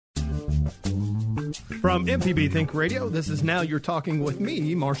From MPB Think Radio, this is Now You're Talking with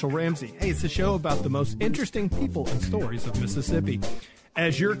me, Marshall Ramsey. Hey, it's a show about the most interesting people and stories of Mississippi.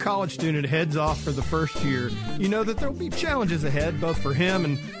 As your college student heads off for the first year, you know that there will be challenges ahead, both for him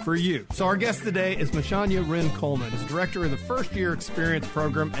and for you. So our guest today is Mashanya Wren Coleman, who's director of the First Year Experience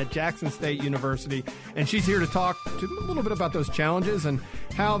Program at Jackson State University. And she's here to talk a little bit about those challenges and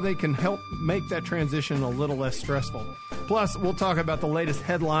how they can help make that transition a little less stressful. Plus, we'll talk about the latest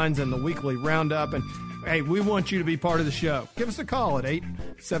headlines and the weekly roundup. And hey, we want you to be part of the show. Give us a call at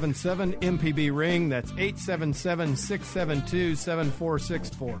 877-MPB-RING. That's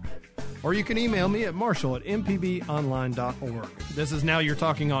 877-672-7464. Or you can email me at marshall@mpbonline.org. This is Now You're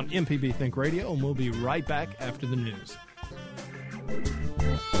Talking on MPB Think Radio, and we'll be right back after the news.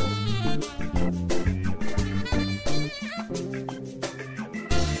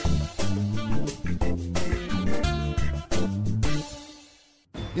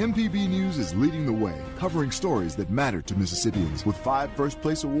 MPB News is leading the way, covering stories that matter to Mississippians with 5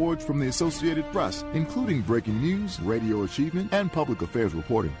 first-place awards from the Associated Press, including breaking news, radio achievement, and public affairs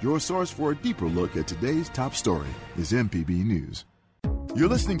reporting. Your source for a deeper look at today's top story is MPB News. You're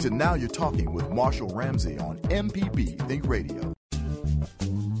listening to Now You're Talking with Marshall Ramsey on MPB Think Radio.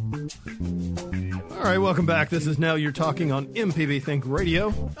 All right, welcome back. This is Now You're Talking on MPB Think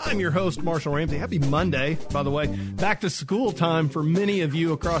Radio. I'm your host, Marshall Ramsey. Happy Monday, by the way. Back to school time for many of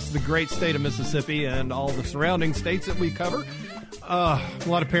you across the great state of Mississippi and all the surrounding states that we cover. A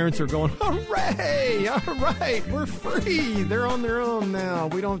lot of parents are going, hooray, all right, we're free. They're on their own now.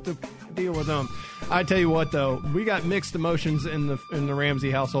 We don't have to deal with them. I tell you what, though, we got mixed emotions in the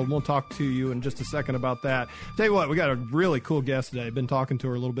Ramsey household. We'll talk to you in just a second about that. Tell you what, we got a really cool guest today. I've been talking to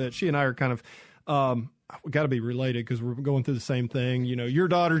her a little bit. She and I are kind of we got to be related because we're going through the same thing. You know, your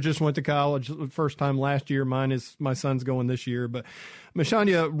daughter just went to college the first time last year. My son's going this year. But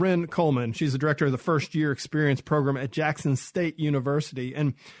Mashanya Wren Coleman, she's the director of the First Year Experience Program at Jackson State University.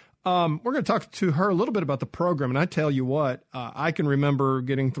 And we're going to talk to her a little bit about the program. And I tell you what, I can remember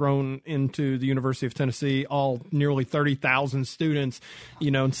getting thrown into the University of Tennessee, all nearly 30,000 students,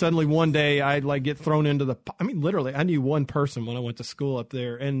 you know, and suddenly one day I'd get thrown into literally, I knew one person when I went to school up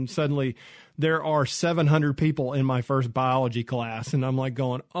there, and suddenly there are 700 people in my first biology class. And I'm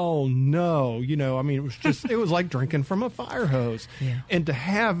going, oh no, it was like drinking from a fire hose. Yeah. And to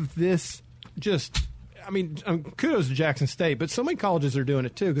have this kudos to Jackson State, but so many colleges are doing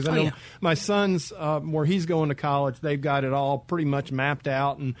it too. Because I know my son's, where he's going to college, they've got it all pretty much mapped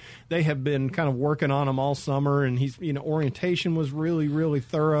out, and they have been kind of working on them all summer. And he's, orientation was really, really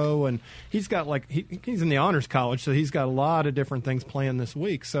thorough, and he's got he's in the honors college, so he's got a lot of different things planned this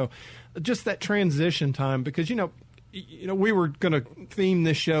week. So just that transition time, because we were going to theme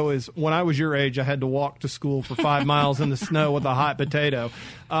this show as when I was your age, I had to walk to school for 5 miles in the snow with a hot potato.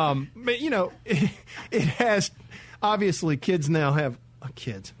 But, it has, obviously, kids now have,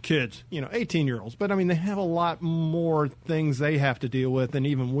 kids, 18-year-olds. But, they have a lot more things they have to deal with than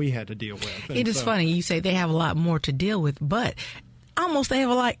even we had to deal with. And it is funny. You say they have a lot more to deal with, but almost they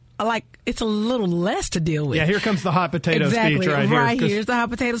have it's a little less to deal with. Yeah, here comes the hot potato speech right here. Right here's the hot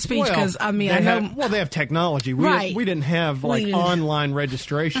potato speech because, they have technology. We didn't have online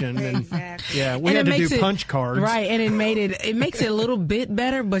registration. Exactly. And, we had to do punch cards. Right, and it makes it a little bit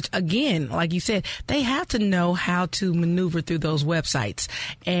better. But again, like you said, they have to know how to maneuver through those websites.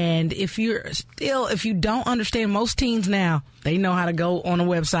 And if you don't understand, most teens now, they know how to go on a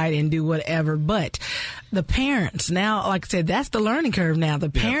website and do whatever. But the parents now, like I said, that's the learning curve now. The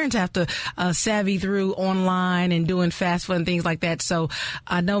parents have to savvy through online and doing FAFSA and things like that. So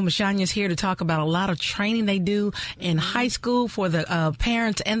I know Mashanya's here to talk about a lot of training they do in high school for the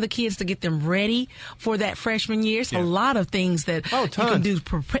parents and the kids to get them ready for that freshman year. So a lot of things that you can do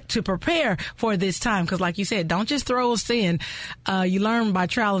to prepare for this time. Because like you said, don't just throw us in. You learn by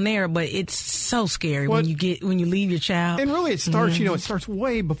trial and error, but it's so scary when you leave your child. And really, it starts. It starts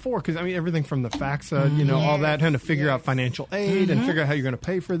way before because everything from the FAFSA, all that, having to figure out financial aid and figure out how you're going to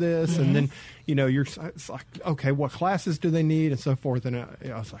pay for this, and then it's like, okay, what classes do they need and so forth. And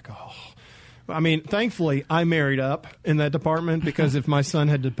I was like, thankfully I married up in that department because if my son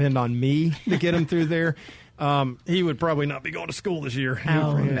had to depend on me to get him through there, he would probably not be going to school this year.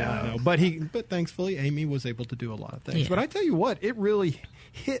 Oh, no. But thankfully Amy was able to do a lot of things. Yeah. But I tell you what, it really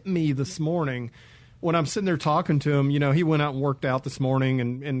hit me this morning when I'm sitting there talking to him. He went out and worked out this morning,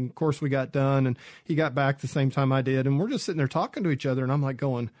 and of course we got done, and he got back the same time I did, and we're just sitting there talking to each other, and I'm like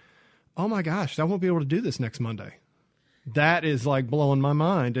going, oh my gosh, I won't be able to do this next Monday. That is like blowing my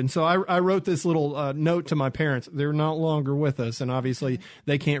mind. And so I wrote this little note to my parents. They're no longer with us, and obviously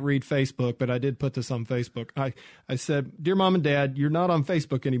they can't read Facebook, but I did put this on Facebook. I said, "Dear Mom and Dad, you're not on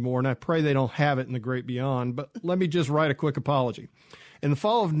Facebook anymore, and I pray they don't have it in the great beyond, but let me just write a quick apology. In the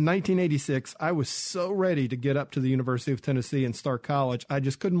fall of 1986, I was so ready to get up to the University of Tennessee and start college, I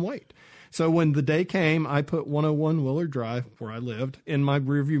just couldn't wait. So when the day came, I put 101 Willard Drive, where I lived, in my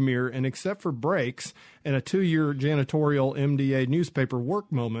rearview mirror, and except for breaks and a 2-year janitorial MDA newspaper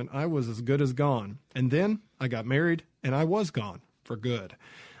work moment, I was as good as gone. And then I got married, and I was gone for good.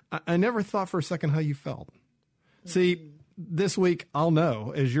 I never thought for a second how you felt. See, this week I'll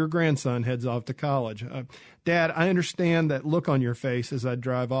know as your grandson heads off to college. Dad, I understand that look on your face as I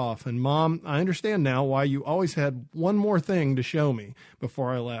drive off. And Mom, I understand now why you always had one more thing to show me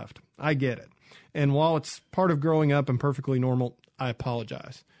before I left. I get it. And while it's part of growing up and perfectly normal, I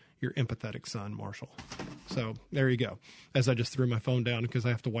apologize. Your empathetic son, Marshall." So there you go. As I just threw my phone down because I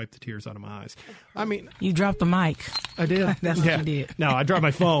have to wipe the tears out of my eyes. I mean, You dropped the mic. I did. That's what you did. No, I dropped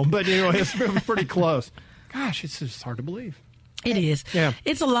my phone, but it's pretty close. Gosh, it's just hard to believe. It is. Yeah.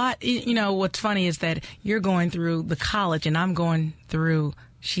 It's a lot. You know, what's funny is that you're going through the college and I'm going through,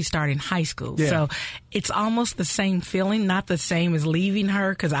 she's starting high school. Yeah. So it's almost the same feeling, not the same as leaving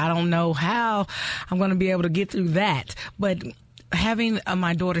her, because I don't know how I'm going to be able to get through that. But having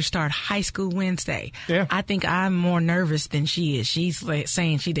my daughter start high school Wednesday, Yeah. I think I'm more nervous than she is. She's like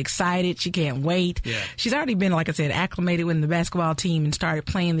saying she's excited. She can't wait. Yeah. She's already been, like I said, acclimated with the basketball team and started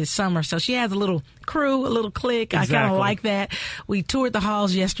playing this summer. So she has a little crew, a little clique. I kind Exactly. of like that. We toured the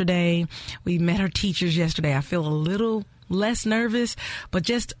halls yesterday. We met her teachers yesterday. I feel a little less nervous, but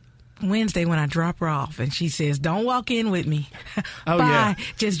just Wednesday when I drop her off and she says, "Don't walk in with me." Oh, Bye. yeah.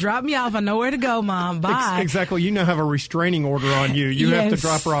 Just drop me off. I know where to go, Mom. Bye. Exactly. You now have a restraining order on you. You have to Yes.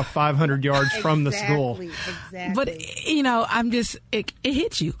 drop her off 500 yards from the school. Exactly. But, you know, I'm just, it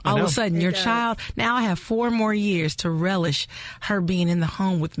hits you all of know. a sudden. It Your does. child, now I have 4 more years to relish her being in the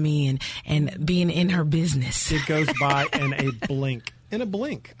home with me and being in her business. It goes by in a blink. In a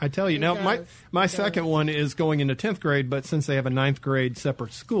blink, I tell you. Now, does. my second one is going into 10th grade, but since they have a 9th grade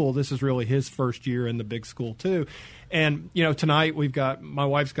separate school, this is really his first year in the big school, too. And, you know, tonight my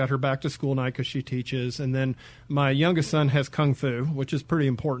wife's got her back to school night because she teaches. And then my youngest son has Kung Fu, which is pretty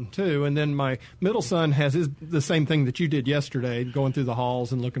important, too. And then my middle son has the same thing that you did yesterday, going through the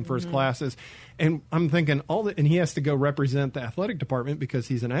halls and looking for his classes. And I'm thinking and he has to go represent the athletic department because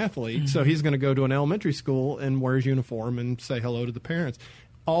he's an athlete. So he's going to go to an elementary school and wear his uniform and say hello to the parents.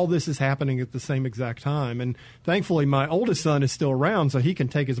 All this is happening at the same exact time. And thankfully, my oldest son is still around, so he can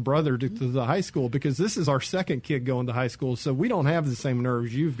take his brother to the high school because this is our second kid going to high school. So we don't have the same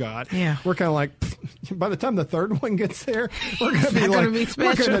nerves you've got. Yeah. We're kind of like, by the time the third one gets there, we're going to be not like, gonna be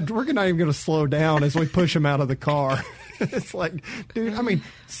special. we're not even going to slow down as we push him out of the car. It's like, dude, I mean,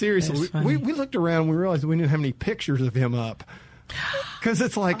 seriously, That's funny. we looked around and we realized we didn't have any pictures of him up. Because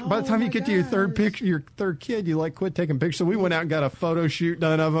it's like by the time you get to your third kid, you like quit taking pictures. So we went out and got a photo shoot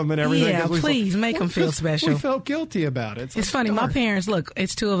done of them and everything. Yeah, 'cause we please make them feel because special. We felt guilty about it. It's like, funny. My darn. parents, look,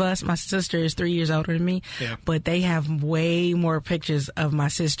 it's 2 of us. My sister is 3 years older than me, Yeah. but they have way more pictures of my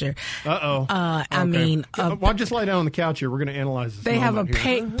sister. Uh-oh. I mean, well, just lie down on the couch here. We're going to analyze this. they have moment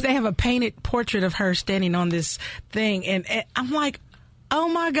here. they have a painted portrait of her standing on this thing, and I'm like, oh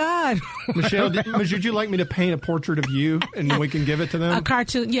my God. Michelle, would you like me to paint a portrait of you and we can give it to them? A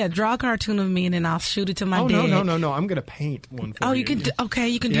cartoon, yeah, draw a cartoon of me and then I'll shoot it to my Oh, dad. no. I'm going to paint one for you. Oh, you can, okay,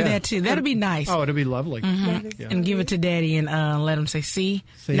 you can do Yeah. that too. That'd be nice. Oh, it'd be lovely. Yeah. And give it to Daddy and let him say, see?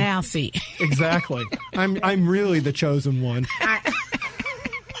 Now see. Exactly. I'm really the chosen one.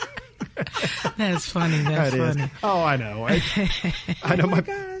 That's funny. That's That is. funny. Oh, I know. I know.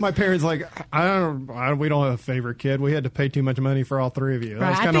 My parents we don't have a favorite kid. We had to pay too much money for all 3 of you. That Right.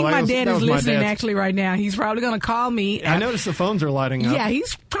 was I kinda think my dad that is was my listening dad's- actually right now. He's probably going to call me. I noticed the phones are lighting up. Yeah,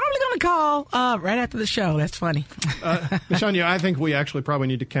 he's probably going to call right after the show. That's funny. Michelle, I think we actually probably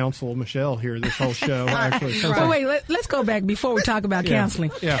need to counsel Michelle here this whole show. Actually, It sounds So like- wait, let's go back before we talk about Yeah. counseling.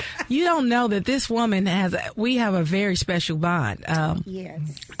 Yeah. You don't know that this woman we have a very special bond. Yes.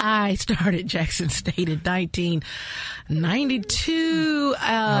 I started Jackson State in 1992.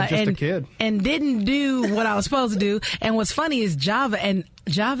 Just a kid. And didn't do what I was supposed to do. And what's funny is Java and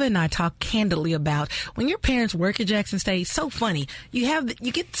I talk candidly about when your parents work at Jackson State. So funny. You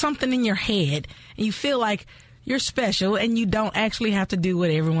get something in your head and you feel like you're special and you don't actually have to do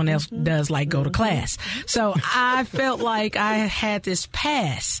what everyone else does, like go to class. So I felt like I had this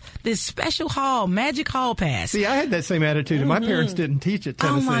pass, this special magic hall pass. See, I had that same attitude, and my parents didn't teach at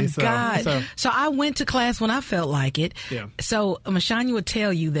Tennessee. Oh my so, God. So I went to class when I felt like it. Yeah. So Mashanya would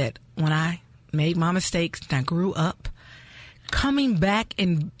tell you that when I made my mistakes and I grew up coming back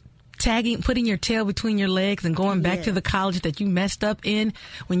and putting your tail between your legs and going back to the college that you messed up in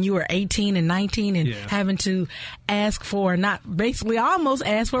when you were 18 and 19 and having to ask for, almost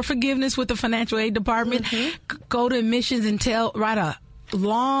ask for forgiveness with the financial aid department, go to admissions and write a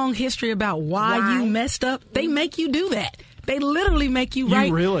long history about why you messed up. They make you do that. They literally make you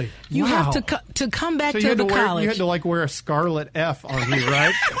write. Really? You have to come back to the college. You had to wear a scarlet F on you,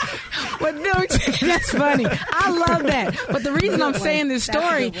 right? But no, that's funny. I love that. But the reason I'm saying this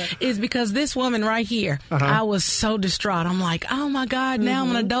story is because this woman right here, I was so distraught. I'm like, oh my God, now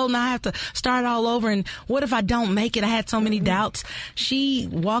I'm an adult and I have to start all over. And what if I don't make it? I had so many doubts. She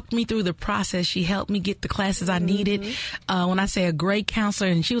walked me through the process. She helped me get the classes I needed. When I say a great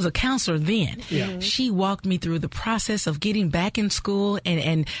counselor, and she was a counselor then, she walked me through the process of getting back in school.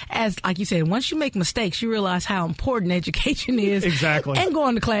 And as, like you said, once you make mistakes, you realize how important education is. Exactly. And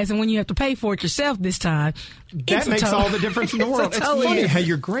going to class. And when you have to pay for it yourself this time, that makes all the difference in the world. It's funny how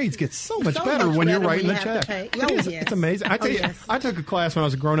your grades get so much better when you're writing the check. It's amazing. I tell you, I took a class when I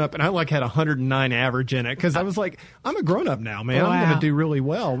was a grown up, and I had 109 average in it because I was like, I'm a grown up now, man. I'm going to do really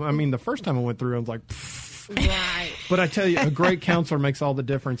well. I mean, the first time I went through, I was like, right. But I tell you, a great counselor makes all the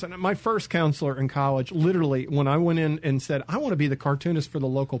difference. And my first counselor in college, literally, when I went in and said, I want to be the cartoonist for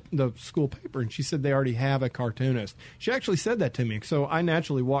the school paper, and she said they already have a cartoonist. She actually said that to me. So I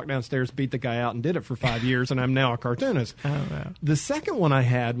naturally walked downstairs, beat the guy out, and did it for 5 years, and I'm now a cartoonist. Oh, wow. The second one I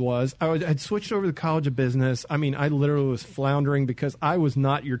had was I had switched over to the College of Business. I mean, I literally was floundering because I was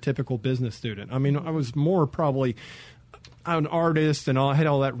not your typical business student. I mean, I was more probably an artist and all. I had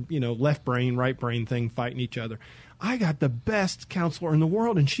all that, left brain, right brain thing fighting each other. I got the best counselor in the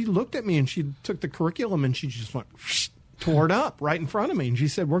world, and she looked at me and she took the curriculum and she just went, tore it up right in front of me. And she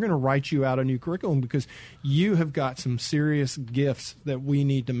said, we're going to write you out a new curriculum because you have got some serious gifts that we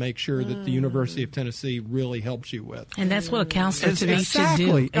need to make sure that the University of Tennessee really helps you with. And that's what a counselor should do.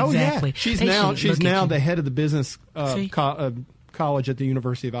 Exactly. Oh, yeah. She's now the head of the business college at the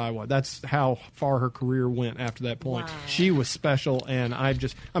University of Iowa. That's how far her career went after that point. Wow. She was special, and I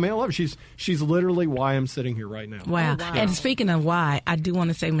love her. She's literally why I'm sitting here right now. Wow. Oh, wow. And speaking of why, I do want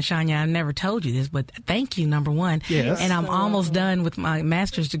to say, Mashanya, I never told you this, but thank you, number one. Yes. And I'm almost done with my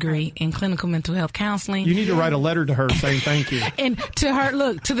master's degree in clinical mental health counseling. You need to write a letter to her saying thank you. And to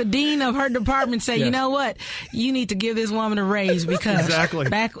her, to the dean of her department, say, you know what? You need to give this woman a raise because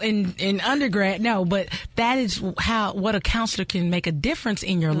back in undergrad, but that is what a counselor can make a difference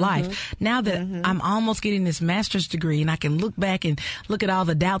in your life. Now that I'm almost getting this master's degree and I can look back and look at all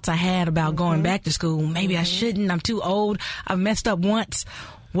the doubts I had about going back to school. Maybe I shouldn't. I'm too old. I've messed up once.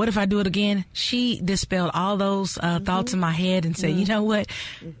 What if I do it again? She dispelled all those thoughts in my head and said, you know what?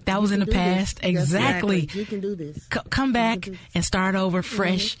 That was in the past. Exactly. You can do this. Come back and start over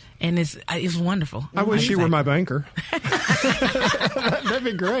fresh. And it's wonderful. I wish she were my banker. That'd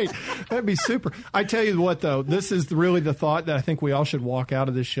be great. That'd be super. I tell you what, though, this is really the thought that I think we all should walk out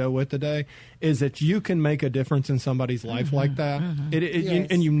of this show with today, is that you can make a difference in somebody's life like that.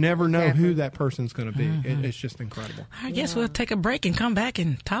 And you never know who that person's going to be. It's just incredible. I guess we'll take a break and come back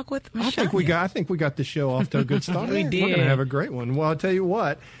and talk with Michelle. I think we got the show off to a good start. We did. We're going to have a great one. Well, I'll tell you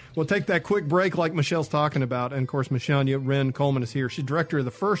what. We'll take that quick break like Michelle's talking about. And, of course, Mashanya Wren Coleman is here. She's director of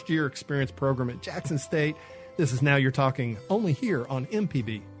the first-year experience program at Jackson State. This is Now You're Talking, only here on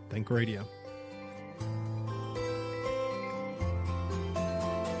MPB Think Radio.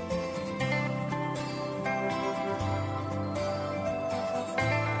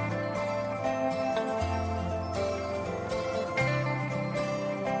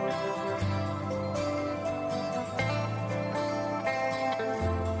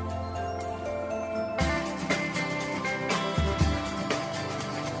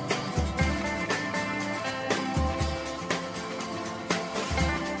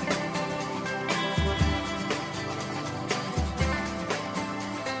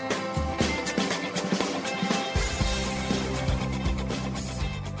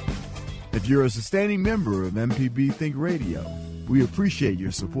 If you're a sustaining member of MPB Think Radio, we appreciate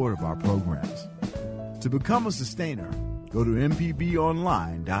your support of our programs. To become a sustainer, go to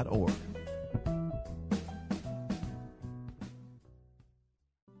mpbonline.org.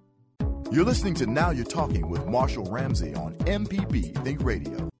 You're listening to Now You're Talking with Marshall Ramsey on MPB Think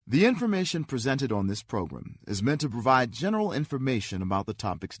Radio. The information presented on this program is meant to provide general information about the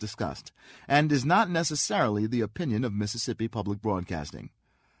topics discussed and is not necessarily the opinion of Mississippi Public Broadcasting.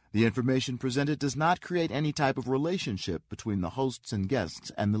 The information presented does not create any type of relationship between the hosts and guests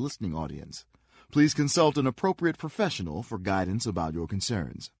and the listening audience. Please consult an appropriate professional for guidance about your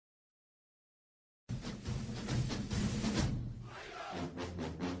concerns.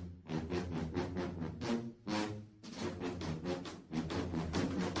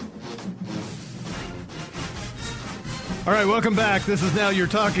 All right, welcome back. This is Now You're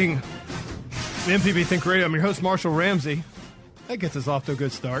Talking MPB Think Radio. I'm your host, Marshall Ramsey. That gets us off to a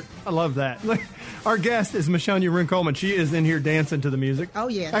good start. I love that. Our guest is Mashanya Wren-Coleman. She is in here dancing to the music. Oh,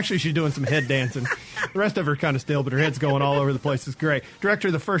 yes. Actually, she's doing some head dancing. The rest of her kind of still, but her head's going all over the place. It's great. Director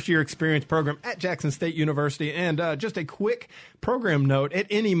of the First Year Experience Program at Jackson State University. And just a quick program note, at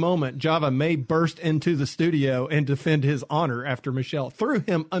any moment, Java may burst into the studio and defend his honor after Michelle threw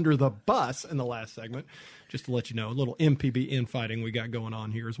him under the bus in the last segment. Just to let you know, a little MPB infighting we got going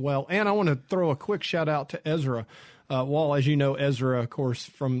on here as well. And I want to throw a quick shout out to Ezra Wall. As you know, Ezra, of course,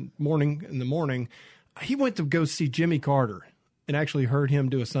 from Morning in the Morning, he went to go see Jimmy Carter and actually heard him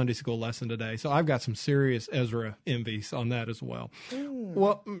do a Sunday school lesson today. So I've got some serious Ezra envies on that as well.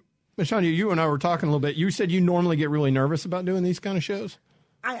 Well, Mashanya, you and I were talking a little bit. You said you normally get really nervous about doing these kind of shows.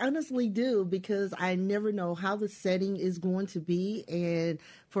 I honestly do, because I never know how the setting is going to be. And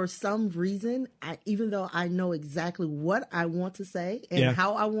for some reason, even though I know exactly what I want to say and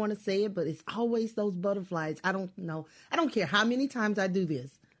how I want to say it, but it's always those butterflies. I don't know. I don't care how many times I do this.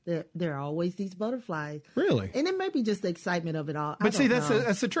 There are always these butterflies. Really? And it may be just the excitement of it all. But see,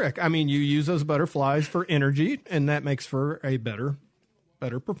 that's the trick. I mean, you use those butterflies for energy, and that makes for a better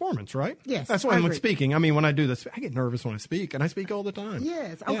performance, right? Yes. That's why when speaking, I mean, when I do this, I get nervous when I speak, and I speak all the time.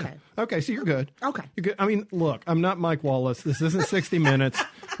 Yes. Okay. Yeah. Okay, so you're good. Okay. You're good. I mean, look, I'm not Mike Wallace. This isn't 60 Minutes.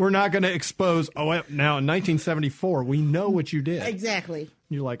 We're not going to expose, now in 1974, we know what you did. Exactly.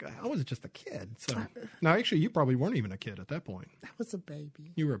 You're like, I was just a kid. So now, actually, you probably weren't even a kid at that point. I was a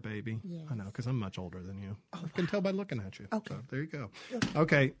baby. You were a baby. Yes. I know, because I'm much older than you. I can tell by looking at you. Okay. So there you go.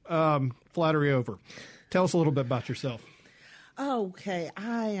 Okay. Flattery over. Tell us a little bit about yourself. Okay,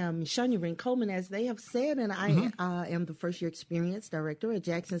 I am Mashanya Wren-Coleman, as they have said, and I am the First Year Experience Director at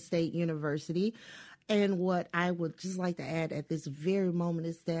Jackson State University. And what I would just like to add at this very moment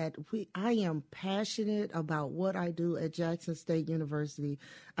is that I am passionate about what I do at Jackson State University.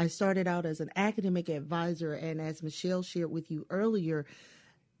 I started out as an academic advisor, and as Michelle shared with you earlier,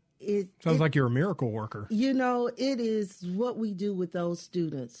 Sounds like you're a miracle worker. You know, it is what we do with those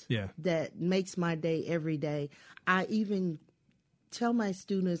students that makes my day every day. I even tell my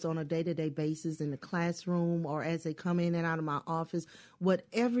students on a day-to-day basis in the classroom or as they come in and out of my office,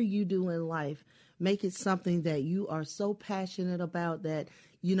 whatever you do in life, make it something that you are so passionate about that,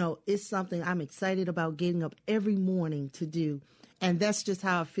 you know, it's something I'm excited about getting up every morning to do. And that's just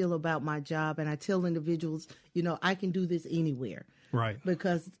how I feel about my job. And I tell individuals, you know, I can do this anywhere. Right.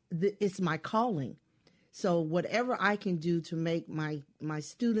 Because it's my calling. So whatever I can do to make my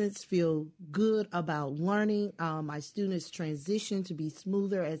students feel good about learning, my students transition to be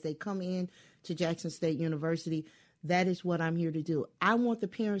smoother as they come in to Jackson State University, that is what I'm here to do. I want the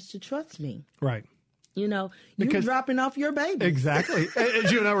parents to trust me. Right. You know, you're dropping off your baby. Exactly. As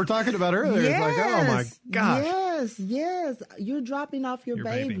you and I were talking about earlier, it's like, oh my gosh. Yes. You're dropping off your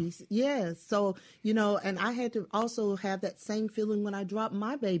babies. Baby. Yes. So, you know, and I had to also have that same feeling when I dropped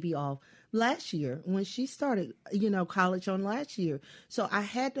my baby off last year when she started, you know, college on last year. So I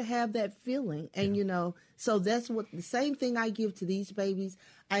had to have that feeling. And, you know, so that's what the same thing I give to these babies.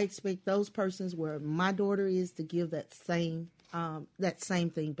 I expect those persons where my daughter is to give that same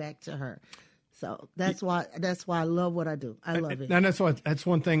thing back to her. So that's why I love what I do. I love it. And that's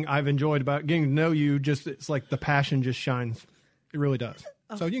one thing I've enjoyed about getting to know you. Just it's like the passion just shines. It really does.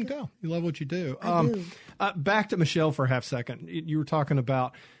 Oh, so you can tell you love what you do. I do. Back to Michelle for a half second. You were talking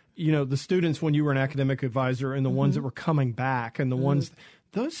about, you know, the students when you were an academic advisor and the ones that were coming back and the ones,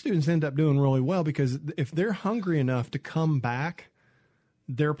 those students end up doing really well because if they're hungry enough to come back,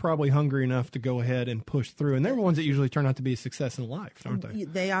 they're probably hungry enough to go ahead and push through. And they're the ones that usually turn out to be a success in life, aren't they?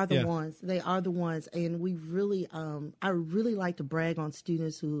 They are the ones. They are the ones. And we really, I really like to brag on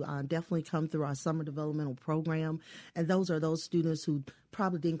students who definitely come through our summer developmental program. And those are those students who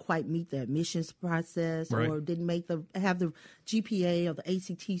probably didn't quite meet the admissions process or didn't have the GPA or the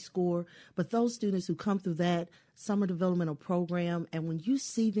ACT score. But those students who come through that summer developmental program, and when you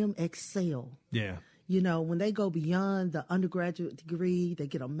see them excel. Yeah. You know, when they go beyond the undergraduate degree, they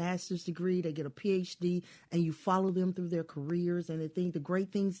get a master's degree, they get a PhD, and you follow them through their careers and the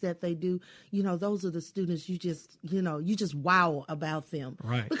great things that they do, you know, those are the students you just wow about them.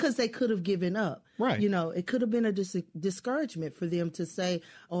 Right. Because they could have given up. Right. You know, it could have been a discouragement for them to say,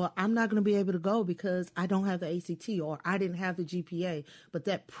 oh, I'm not going to be able to go because I don't have the ACT or I didn't have the GPA. But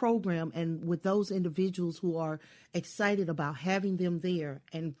that program and with those individuals who are excited about having them there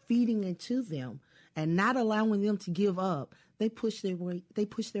and feeding into them, and not allowing them to give up, they push their way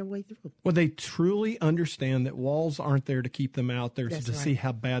through. Well, they truly understand that walls aren't there to keep them out. They're That's to right. see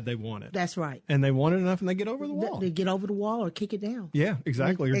how bad they want it. That's right. And they want it enough, and they get over the wall. They get over the wall or kick it down. Yeah,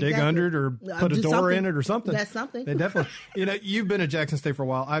 exactly. Or dig Exactly. under it, or put a Do door something. in it, or something. That's something. They definitely. You've been at Jackson State for a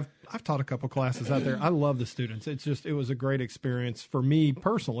while. I've taught a couple classes out there. I love the students. It was a great experience for me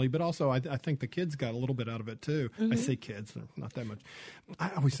personally, but also I think the kids got a little bit out of it too. I say kids, not that much.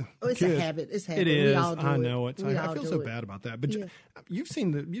 I always It's kids. a habit. It's a habit. It is. We all do I know it. We I all feel do so it. bad about that. But Yeah. you've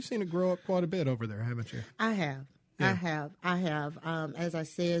seen it grow up quite a bit over there, haven't you? I have. Yeah. I have. As I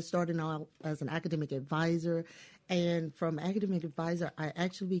said, starting out as an academic advisor, and from academic advisor, I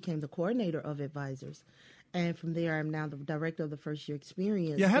actually became the coordinator of advisors, and from there, I'm now the director of the first year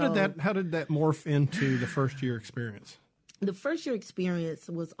experience. Yeah. How So did that morph into the first year experience? the first year experience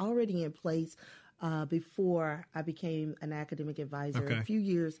was already in place before I became an academic advisor Okay. a few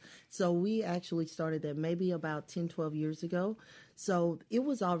years. So we actually started that maybe about 10, 12 years ago. So it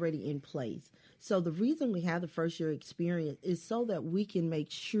was already in place. So the reason we have the first year experience is so that we can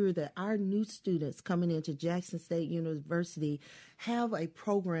make sure that our new students coming into Jackson State University have a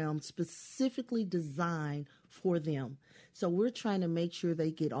program specifically designed for them. So we're trying to make sure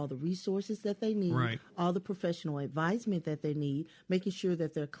they get all the resources that they need, Right. all the professional advisement that they need, making sure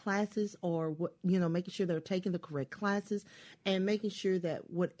that their classes are, making sure they're taking the correct classes, and making sure that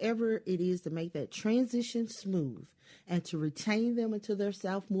whatever it is to make that transition smooth and to retain them into their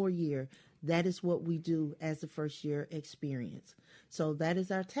sophomore year, that is what we do as the first year experience. So that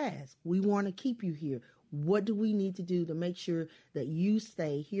is our task. We want to keep you here. What do we need to do to make sure that you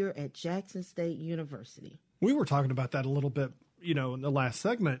stay here at Jackson State University? We were talking about that a little bit, in the last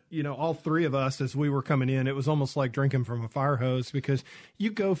segment. All three of us, as we were coming in, it was almost like drinking from a fire hose, because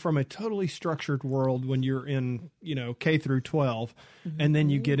you go from a totally structured world when you're in, K through 12, and then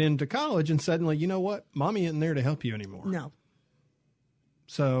you get into college and suddenly, you know what? Mommy isn't there to help you anymore. No.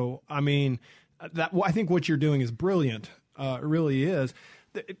 So, I think what you're doing is brilliant. It really is.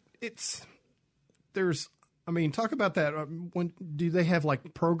 Talk about that. When do they have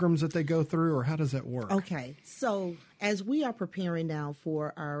like programs that they go through, or how does that work? Okay. So as we are preparing now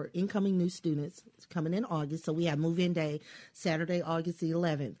for our incoming new students coming in August, so we have move-in day, Saturday, August the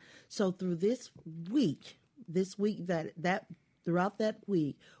 11th. So through this week, throughout that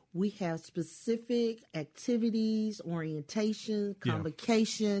week, we have specific activities, orientation,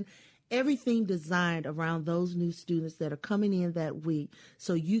 convocation, everything designed around those new students that are coming in that week,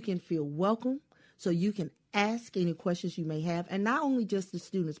 so you can feel welcome, so you can ask any questions you may have, and not only just the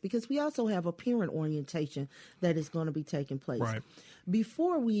students, because we also have a parent orientation that is going to be taking place. Right.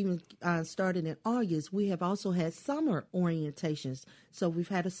 Before we even started in August, we have also had summer orientations. So we've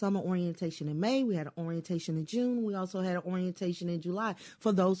had a summer orientation in May, we had an orientation in June, we also had an orientation in July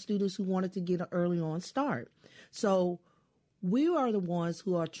for those students who wanted to get an early on start. So we are the ones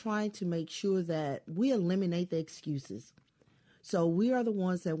who are trying to make sure that we eliminate the excuses. So we are the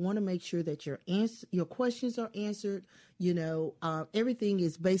ones that want to make sure that your questions are answered. Everything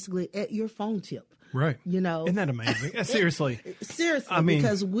is basically at your phone tip. Right. Isn't that amazing? Seriously. Seriously,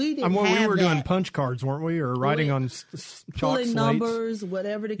 because we didn't we have were that. doing punch cards, weren't we? Or writing on chalk Pulling slates. numbers,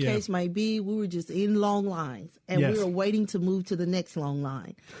 whatever the case may be. We were just in long lines, and Yes. we were waiting to move to the next long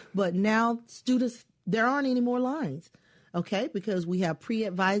line. But now students, there aren't any more lines. Okay, because we have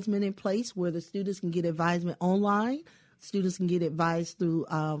pre-advisement in place where the students can get advisement online. Students can get advised through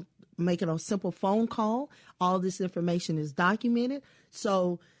making a simple phone call. All this information is documented.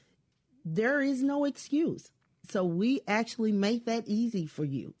 So there is no excuse. So we actually make that easy for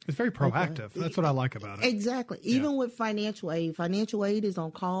you. It's very proactive. That's what I like about it. Exactly. Even with financial aid is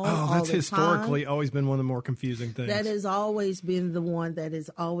on call. Oh, all that's the historically time. always been one of the more confusing things. That has always been the one that has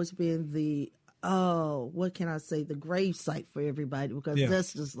always been the, what can I say, the grave site for everybody, because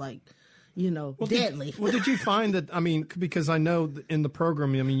that's just like, deadly. Did you find that, because I know in the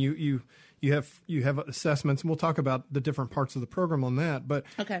program, you have assessments, and we'll talk about the different parts of the program on that, but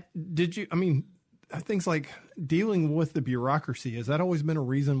Okay. did you, things like dealing with the bureaucracy, has that always been a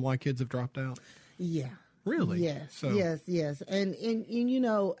reason why kids have dropped out? Yeah. Really? Yes. So- Yes. And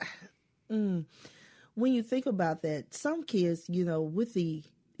when you think about that, some kids, with the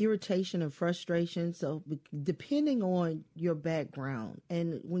irritation and frustration, so depending on your background,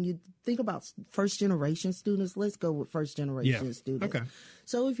 and when you think about first generation students, let's go with first generation students. Okay.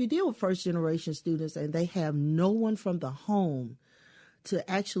 So if you deal with first generation students and they have no one from the home to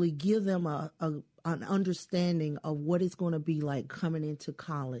actually give them an understanding of what it's going to be like coming into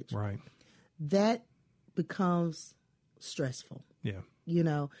college, Right. that becomes stressful. Yeah.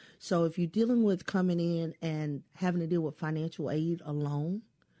 So if you're dealing with coming in and having to deal with financial aid alone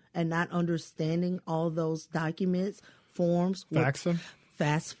and not understanding all those documents forms. FAFSA?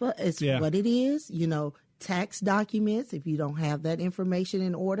 FAFSA is what it is. Tax documents, if you don't have that information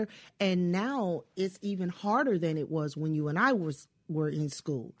in order. And now it's even harder than it was when you and I were in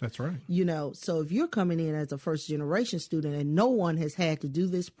school. That's right. So if you're coming in as a first generation student and no one has had to do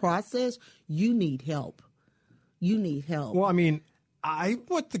this process, you need help. Well, I mean, I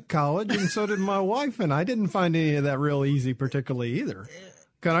went to college and so did my wife, and I didn't find any of that real easy particularly either.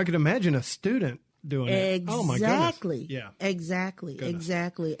 I could imagine a student doing it. Oh my goodness. Yeah. Exactly.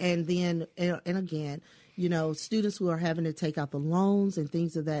 And then, and again, students who are having to take out the loans and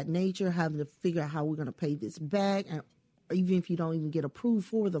things of that nature, having to figure out how we're going to pay this back, and even if you don't even get approved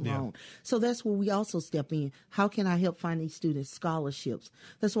for the loan. So that's where we also step in. How can I help find these students scholarships?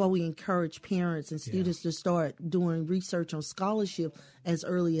 That's why we encourage parents and students to start doing research on scholarship as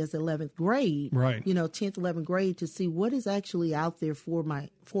early as 11th grade. Right. 10th, 11th grade, to see what is actually out there for my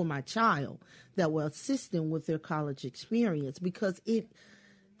child that will assist them with their college experience, because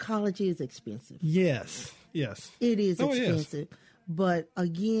college is expensive. Yes. It is expensive. But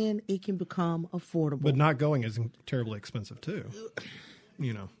again, it can become affordable. But not going is terribly expensive too.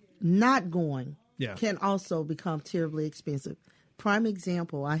 Not going can also become terribly expensive. Prime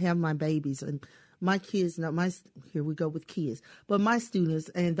example, I have my babies and my kids. Here we go with kids. But my students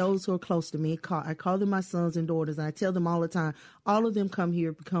and those who are close to me, I call them my sons and daughters. And I tell them all the time, all of them come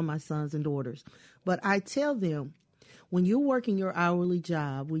here, become my sons and daughters. But I tell them, when you're working your hourly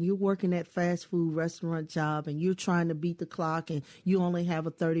job, when you're working that fast food restaurant job and you're trying to beat the clock and you only have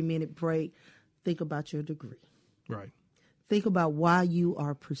a 30-minute break, think about your degree. Right. Think about why you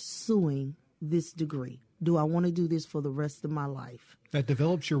are pursuing this degree. Do I want to do this for the rest of my life? That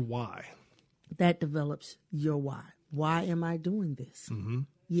develops your why. That develops your why. Why am I doing this? Mm-hmm.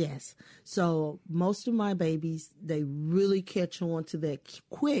 Yes. So most of my babies, they really catch on to that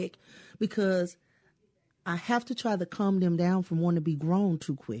quick, because I have to try to calm them down from wanting to be grown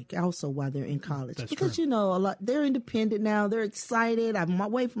too quick also while they're in college. That's because, true. a lot, they're independent now. They're excited. I'm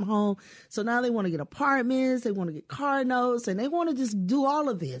away from home. So now they want to get apartments. They want to get car notes, and they want to just do all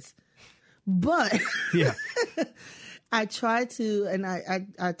of this. But I try to, and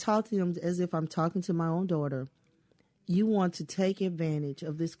I talk to them as if I'm talking to my own daughter. You want to take advantage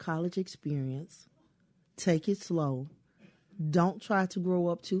of this college experience. Take it slow. Don't try to grow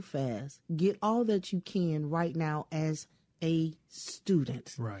up too fast. Get all that you can right now as a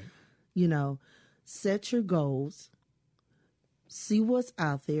student. Right. Set your goals, see what's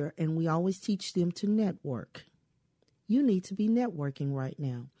out there, and we always teach them to network. You need to be networking right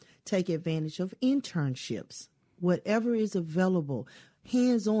now. Take advantage of internships. Whatever is available,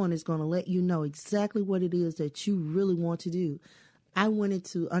 hands-on is going to let you know exactly what it is that you really want to do. I went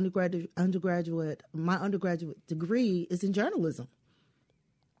into my undergraduate degree is in journalism.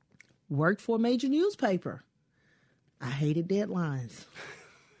 Worked for a major newspaper. I hated deadlines.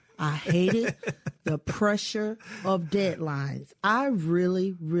 I hated the pressure of deadlines. I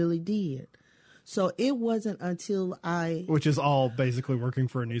really, really did. So it wasn't until Which is all basically working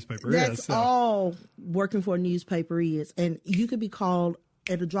for a newspaper. That's all working for a newspaper is. And you could be called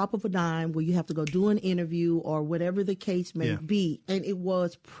at a drop of a dime where you have to go do an interview or whatever the case may be. And it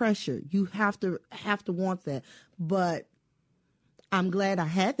was pressure. You have to want that. But I'm glad I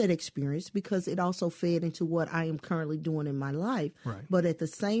had that experience because it also fed into what I am currently doing in my life. Right. But at the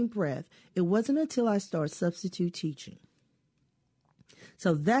same breath, it wasn't until I started substitute teaching.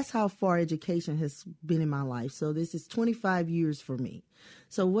 So that's how far education has been in my life. So this is 25 years for me.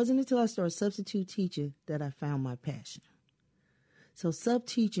 So it wasn't until I started substitute teaching that I found my passion. So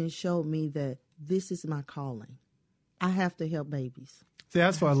sub-teaching showed me that this is my calling. I have to help babies. See,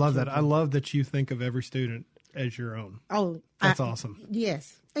 that's why I love that. I love that you think of every student as your own. Oh, that's awesome.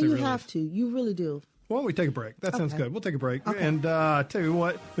 Yes. And you have to. You really do. Why don't we take a break? That sounds good. We'll take a break. Okay. And tell you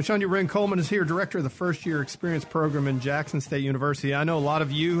what, Michonne Wren Coleman is here, director of the First Year Experience Program in Jackson State University. I know a lot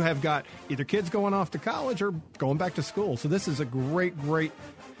of you have got either kids going off to college or going back to school. So this is a great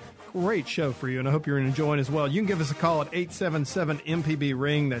show for you, and I hope you're enjoying as well. You can give us a call at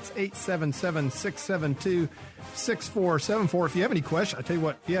 877-MPB-RING. That's 877-672-6474. If you have any questions, I tell you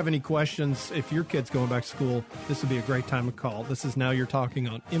what, if you have any questions, if your kid's going back to school, this would be a great time to call. This is Now You're Talking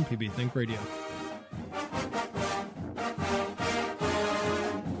on MPB Think Radio.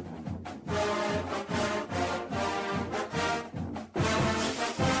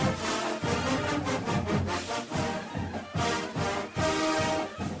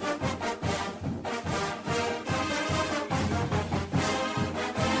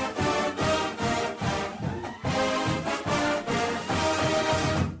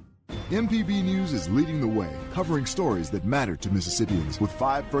 MPB News is leading the way, covering stories that matter to Mississippians with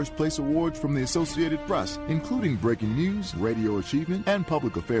 5 first-place awards from the Associated Press, including breaking news, radio achievement, and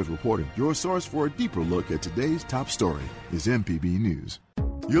public affairs reporting. Your source for a deeper look at today's top story is MPB News.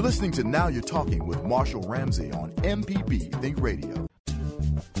 You're listening to Now You're Talking with Marshall Ramsey on MPB Think Radio.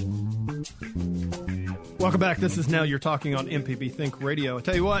 Welcome back. This is Now You're Talking on MPB Think Radio. I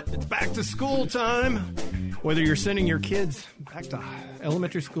tell you what, it's back to school time. Whether you're sending your kids back to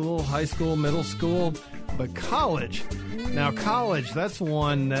elementary school, high school, middle school, but college. Now, college, that's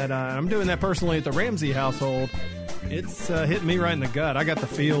one that I'm doing that personally at the Ramsey household. It's hitting me right in the gut. I got the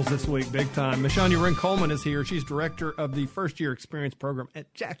feels this week big time. Mishanya Wren Coleman is here. She's director of the first-year experience program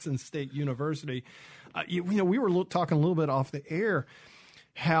at Jackson State University. We were talking a little bit off the air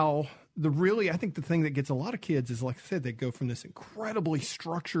how I think the thing that gets a lot of kids is, like I said, they go from this incredibly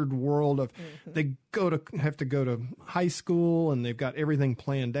structured world of they have to go to high school and they've got everything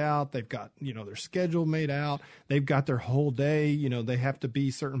planned out. They've got, their schedule made out. They've got their whole day. They have to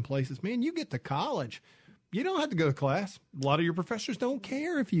be certain places. Man, you get to college, you don't have to go to class. A lot of your professors don't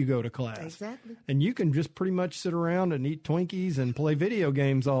care if you go to class. Exactly. And you can just pretty much sit around and eat Twinkies and play video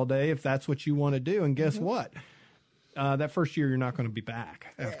games all day if that's what you want to do. And guess what? That first year, you're not going to be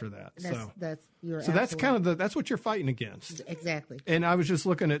back after that. That's what you're fighting against. Exactly. And I was just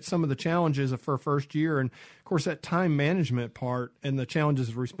looking at some of the challenges for first year, and of course that time management part and the challenges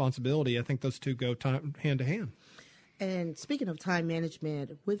of responsibility. I think those two go hand to hand. And speaking of time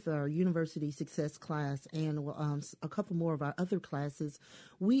management, with our university success class and a couple more of our other classes,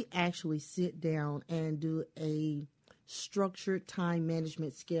 we actually sit down and do a structured time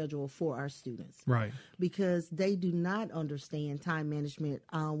management schedule for our students. Right. Because they do not understand time management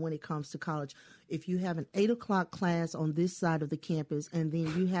when it comes to college. If you have an 8 o'clock class on this side of the campus and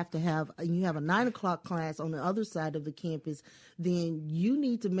then you have a 9 o'clock class on the other side of the campus, then you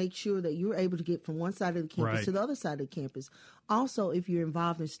need to make sure that you're able to get from one side of the campus to the other side of the campus. Also, if you're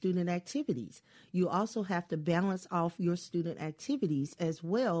involved in student activities, you also have to balance off your student activities as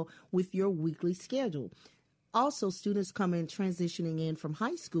well with your weekly schedule. Also, students transitioning in from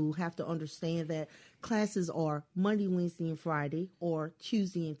high school have to understand that classes are Monday, Wednesday, and Friday, or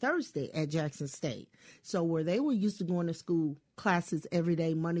Tuesday and Thursday at Jackson State. So where they were used to going to school classes every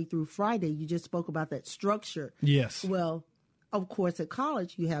day, Monday through Friday, you just spoke about that structure. Yes. Well, of course, at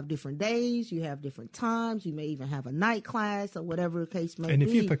college, you have different days, you have different times, you may even have a night class or whatever the case may be. And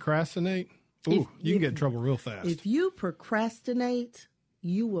if you procrastinate, you can get in trouble real fast. If you procrastinate,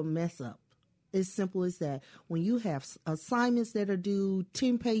 you will mess up. As simple as that. When you have assignments that are due,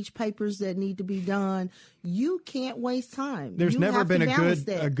 10-page papers that need to be done, you can't waste time. There's never been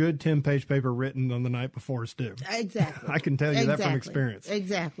a good 10-page paper written on the night before it's due. Exactly. I can tell you that from experience.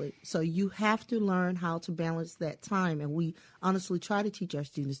 Exactly. So you have to learn how to balance that time, and we honestly try to teach our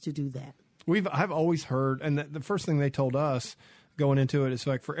students to do that. I've always heard, and the first thing they told us going into it, it's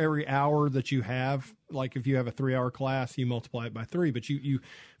like for every hour that you have, like if you have a 3-hour class, you multiply it by 3. But you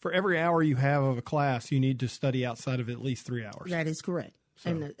for every hour you have of a class, you need to study outside of at least 3 hours. That is correct.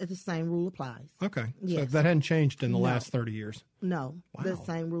 So. And the same rule applies. Okay. Yes. So that hadn't changed in the last 30 years. No. Wow. The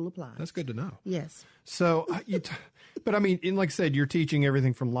same rule applies. That's good to know. Yes. So, but I mean, like I said, you're teaching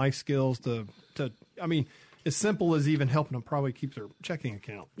everything from life skills to as simple as even helping them probably keep their checking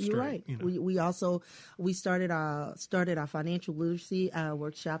account straight. You're right. We started our financial literacy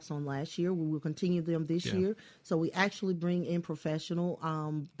workshops on last year. We will continue them this year. So we actually bring in professional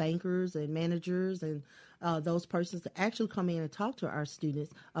bankers and managers and those persons to actually come in and talk to our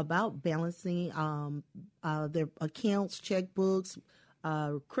students about balancing their accounts, checkbooks,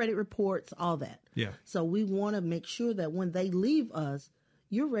 credit reports, all that. Yeah. So we want to make sure that when they leave us,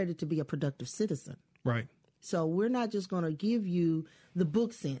 you're ready to be a productive citizen. Right. So we're not just going to give you the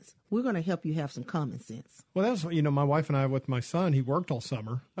book sense. We're going to help you have some common sense. Well, that was, my wife and I with my son, he worked all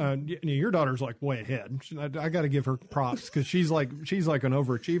summer. Your daughter's like way ahead. I got to give her props because she's like an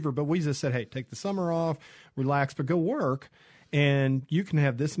overachiever. But we just said, hey, take the summer off, relax, but go work. And you can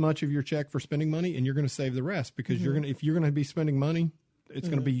have this much of your check for spending money, and you're going to save the rest because if you're going to be spending money, it's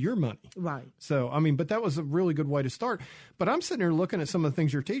going to be your money. Right. So, but that was a really good way to start. But I'm sitting here looking at some of the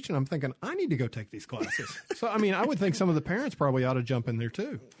things you're teaching. I'm thinking, I need to go take these classes. So, I would think some of the parents probably ought to jump in there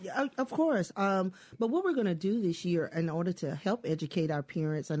too. Yeah, of course. But what we're going to do this year in order to help educate our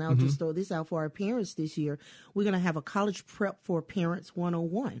parents, and I'll just throw this out for our parents this year, we're going to have a college prep for parents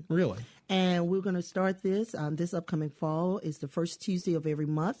 101. Really? And we're going to start this upcoming fall. Is the first Tuesday of every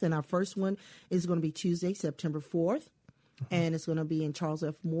month. And our first one is going to be Tuesday, September 4th. And it's going to be in Charles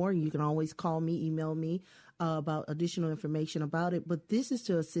F. Moore. You can always call me, email me about additional information about it. But this is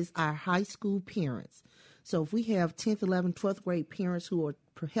to assist our high school parents. So if we have 10th, 11th, 12th grade parents who are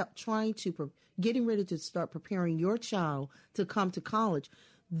getting ready to start preparing your child to come to college,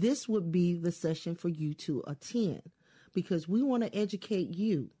 this would be the session for you to attend, because we want to educate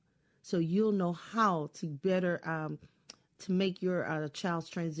you so you'll know how to better to make your child's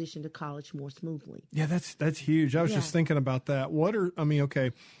transition to college more smoothly. Yeah, that's huge. I was just thinking about that.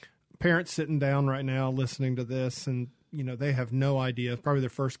 Parents sitting down right now listening to this, and they have no idea. It's probably their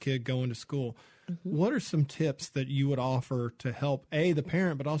first kid going to school. Mm-hmm. What are some tips that you would offer to help the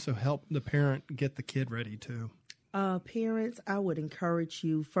parent, but also help the parent get the kid ready too? Parents, I would encourage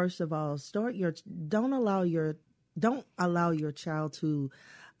you, first of all, don't allow your child to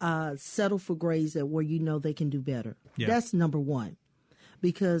settle for grades where they can do better. Yeah. That's number one.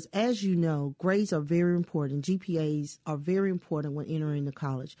 Because as you know, grades are very important. GPAs are very important when entering the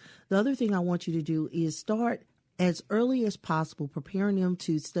college. The other thing I want you to do is start as early as possible preparing them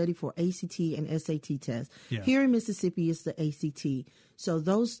to study for ACT and SAT tests. Yeah. Here in Mississippi, it's the ACT. So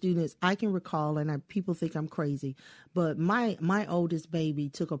those students, I can recall, and people think I'm crazy, but my oldest baby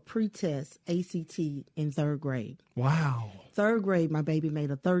took a pre-test ACT in third grade. Wow. Third grade, my baby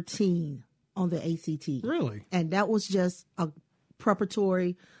made a 13 on the ACT. Really? And that was just a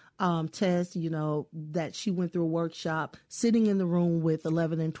preparatory test, that she went through a workshop sitting in the room with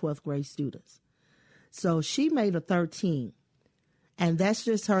 11th and 12th grade students. So she made a 13, and that's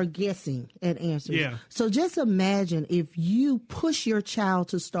just her guessing at answers. Yeah. So just imagine if you push your child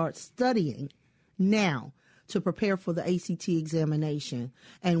to start studying now to prepare for the ACT examination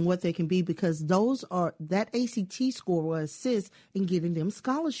and what they can be, because that ACT score will assist in getting them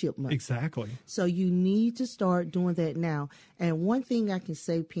scholarship money. Exactly. So you need to start doing that now. And one thing I can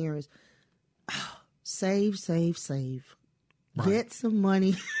say, parents, save. Right. Get some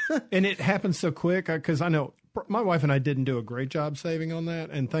money. And it happens so quick, because I know my wife and I didn't do a great job saving on that.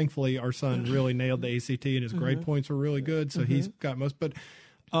 And thankfully, our son really nailed the ACT, and his grade points were really good. So he's got most. But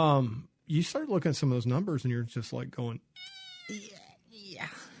you start looking at some of those numbers, and you're just like going, yeah.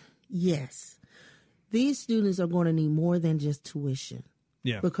 Yes. These students are going to need more than just tuition.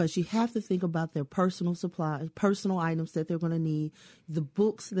 Yeah. Because you have to think about their personal supplies, personal items that they're going to need, the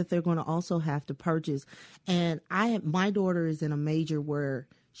books that they're going to also have to purchase. And my daughter is in a major where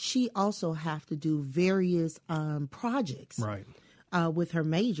she also have to do various projects with her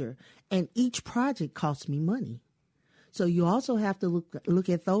major, and each project costs me money. So you also have to look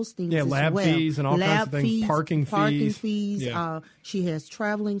at those things. Yeah, as lab well. fees and all kinds of things. Parking fees. Yeah. She has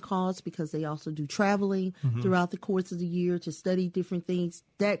traveling costs because they also do traveling throughout the course of the year to study different things.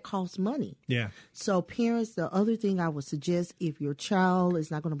 That costs money. Yeah. So parents, the other thing I would suggest, if your child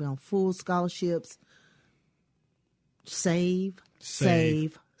is not going to be on full scholarships, save.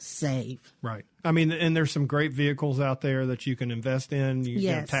 Right. I mean, and there's some great vehicles out there that you can invest in. You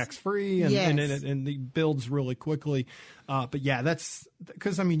get tax-free, and it builds really quickly. But yeah, that's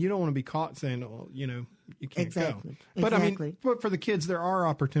because, you don't want to be caught saying, well, you can't go. But but for the kids, there are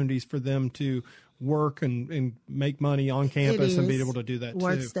opportunities for them to work and make money on campus and be able to do that too.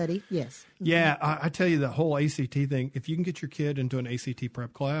 Work, study, yes. Yeah, I tell you, the whole ACT thing, if you can get your kid into an ACT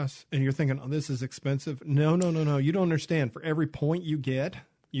prep class and you're thinking, oh, this is expensive. No. You don't understand. For every point you get,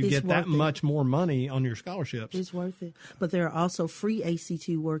 you get that much more money on your scholarships. It's worth it. But there are also free ACT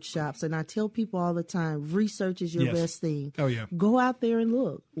workshops. And I tell people all the time, research is your best thing. Oh, yeah. Go out there and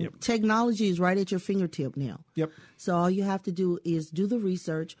look. Yep. Technology is right at your fingertip now. Yep. So all you have to do is do the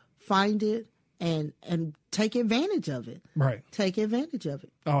research, find it, and take advantage of it. Right. Take advantage of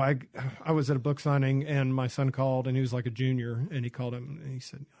it. Oh, I was at a book signing, and my son called, and he was like a junior, and he called him, and he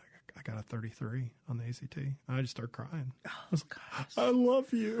said, I got a 33 on the ACT. I just started crying. Oh, I was like, gosh. I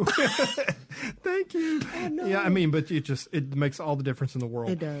love you. Thank you. I know. Yeah, but it makes all the difference in the world.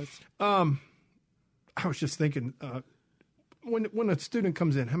 It does. I was just thinking, when a student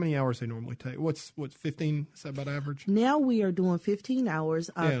comes in, how many hours they normally take? What's 15? Is that about average? Now we are doing 15 hours.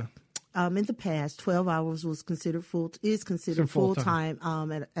 In the past, 12 hours was considered full time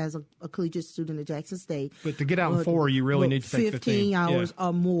as a collegiate student at Jackson State. But to get out in 4, you really need to take 15 hours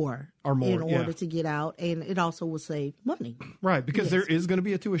or more in order yeah. to get out, and it also will save money. Right, because there is going to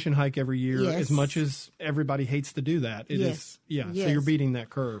be a tuition hike every year, as much as everybody hates to do that. So you're beating that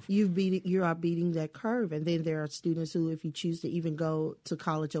curve. You are beating that curve, and then there are students who, if you choose to even go to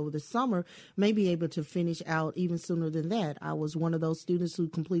college over the summer, may be able to finish out even sooner than that. I was one of those students who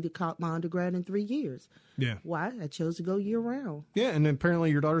completed my undergrad in 3 years. Yeah. Why? I chose to go year round. Yeah, and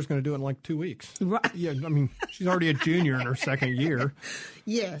apparently your daughter's going to do it in like 2 weeks. Right. Yeah, I mean, she's already a junior in her second year.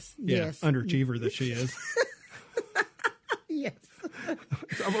 Yes. Yeah, underachiever that she is. Yes.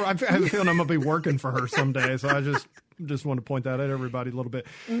 I have a feeling I'm going to be working for her someday, so I just want to point that out to everybody a little bit.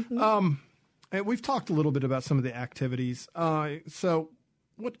 Mm-hmm. And we've talked a little bit about some of the activities. So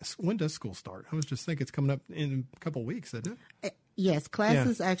when does school start? I was just thinking it's coming up in a couple of weeks, isn't it? Yes,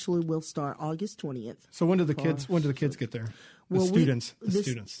 classes actually will start August 20th. So when do the kids get there? The students.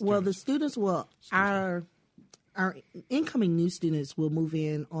 Our incoming new students will move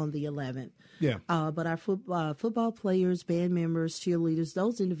in on the 11th. Yeah. But our football players, band members, cheerleaders,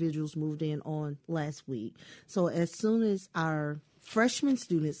 those individuals moved in on last week. So as soon as our freshman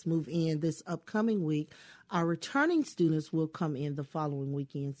students move in this upcoming week, our returning students will come in the following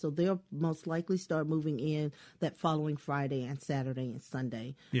weekend. So they'll most likely start moving in that following Friday and Saturday and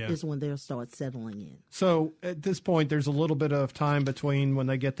Sunday is when they'll start settling in. So at this point, there's a little bit of time between when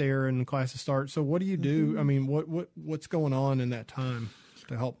they get there and classes start. So what do you do? Mm-hmm. I mean, what's going on in that time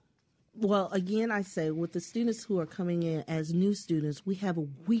to help? Well, again, I say with the students who are coming in as new students, we have a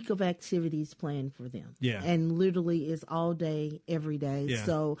week of activities planned for them. Yeah. And literally it's all day, every day. Yeah.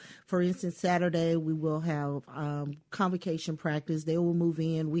 So, for instance, Saturday we will have convocation practice. They will move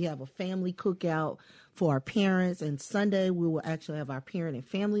in. We have a family cookout for our parents. And Sunday we will actually have our parent and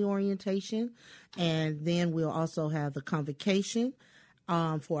family orientation. And then we'll also have the convocation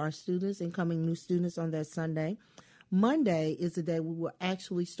for our students, incoming new students on that Sunday. Monday is the day we will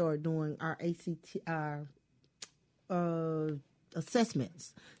actually start doing our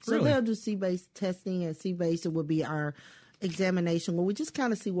assessments. So Really? They'll do C-based testing, and C-based will be our examination where we just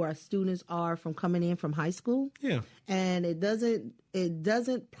kind of see where our students are from coming in from high school. Yeah. And it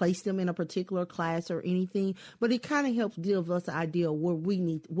doesn't place them in a particular class or anything, but it kind of helps give us an idea of what we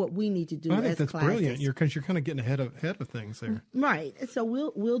need to do. I think as that's classes. brilliant. Because you're kind of getting ahead of things there. Right. So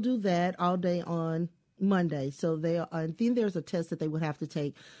we'll do that all day on Monday. So and then there's a test that they would have to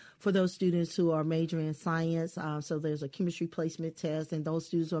take for those students who are majoring in science. So there's a chemistry placement test, and those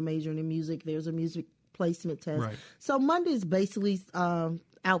students who are majoring in music, there's a music placement test. Right. So Monday is basically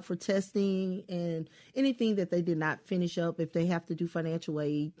out for testing and anything that they did not finish up, if they have to do financial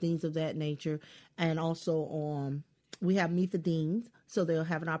aid, things of that nature. And also we have Meet the Deans, so they'll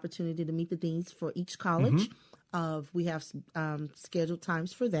have an opportunity to meet the deans for each college. Mm-hmm. We have scheduled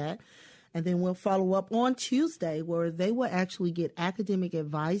times for that. And then we'll follow up on Tuesday where they will actually get academic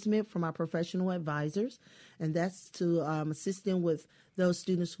advisement from our professional advisors. And that's to assist them with those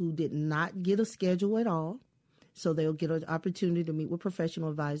students who did not get a schedule at all. So they'll get an opportunity to meet with professional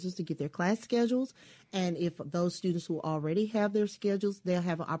advisors to get their class schedules. And if those students who already have their schedules, they'll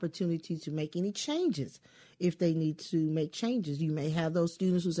have an opportunity to make any changes if they need to make changes. You may have those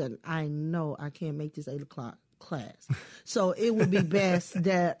students who said, I know I can't make this 8 o'clock class. So it would be best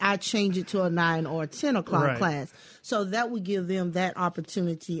that I change it to a 9 or 10 o'clock class. So that would give them that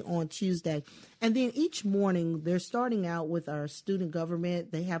opportunity on Tuesday. And then each morning, they're starting out with our student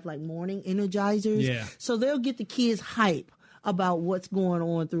government. They have like morning energizers. Yeah. So they'll get the kids hype about what's going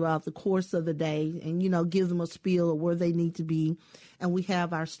on throughout the course of the day and, give them a spiel of where they need to be. And we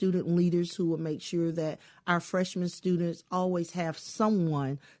have our student leaders who will make sure that our freshman students always have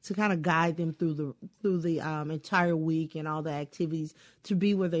someone to kind of guide them through the entire week and all the activities to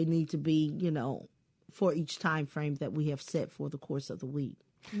be where they need to be, for each time frame that we have set for the course of the week.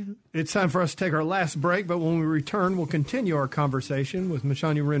 Mm-hmm. It's time for us to take our last break, but when we return, we'll continue our conversation with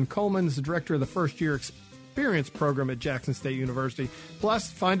Mashanya Wren Coleman, the director of the first-year experience program at Jackson State University. Plus,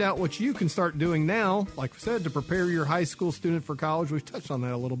 find out what you can start doing now, like we said, to prepare your high school student for college. We've touched on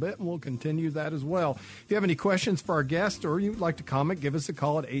that a little bit, and we'll continue that as well. If you have any questions for our guest or you'd like to comment, give us a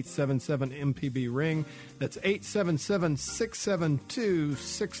call at 877-MPB-RING. That's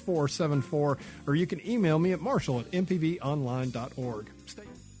 877-672-6474. Or you can email me at marshall@mpbonline.org. Stay.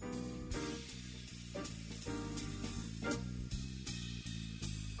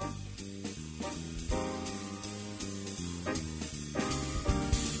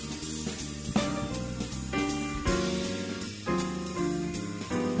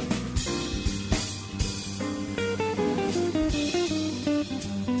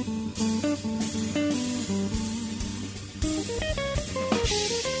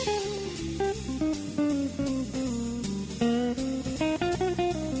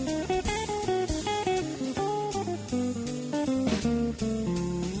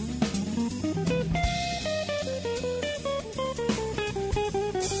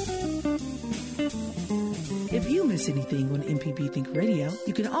 If you miss anything on MPB Think Radio,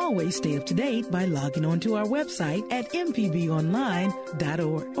 you can always stay up to date by logging on to our website at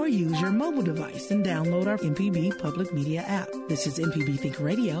mpbonline.org or use your mobile device and download our MPB Public Media app. This is MPB Think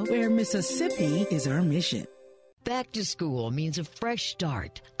Radio, where Mississippi is our mission. Back to school means a fresh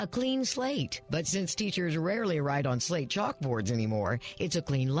start, a clean slate. But since teachers rarely write on slate chalkboards anymore, it's a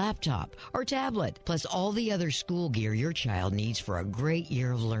clean laptop or tablet, plus all the other school gear your child needs for a great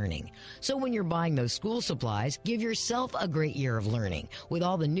year of learning. So when you're buying those school supplies, give yourself a great year of learning with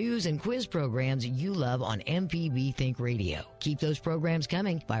all the news and quiz programs you love on MPB Think Radio. Keep those programs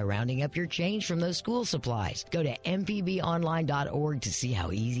coming by rounding up your change from those school supplies. Go to mpbonline.org to see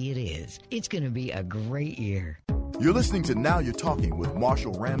how easy it is. It's going to be a great year. You're listening to Now You're Talking with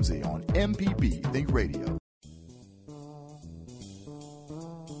Marshall Ramsey on MPB Think Radio.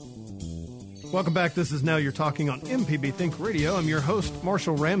 Welcome back. This is Now You're Talking on MPB Think Radio. I'm your host,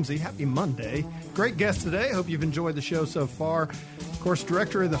 Marshall Ramsey. Happy Monday. Great guest today. Hope you've enjoyed the show so far. Of course,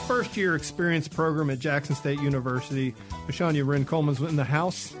 director of the First Year Experience Program at Jackson State University, Mashania Wren Coleman's in the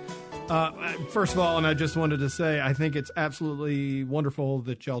house. First of all, and I just wanted to say, I think it's absolutely wonderful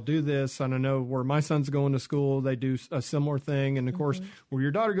that y'all do this. And I know where my son's going to school, they do a similar thing. And, of course, where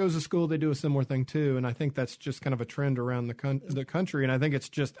your daughter goes to school, they do a similar thing, too. And I think that's just kind of a trend around the country. And I think it's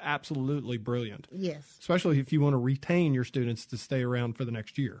just absolutely brilliant. Yes. Especially if you want to retain your students to stay around for the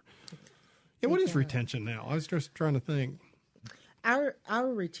next year. Yeah, what is retention now? I was just trying to think. Our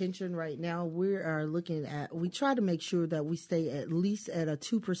retention right now, we try to make sure that we stay at least at a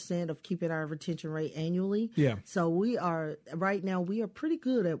 2% of keeping our retention rate annually. Yeah. So we are pretty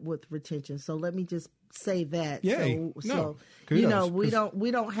good with retention. So let me just say that. Yay. So kudos, you know, we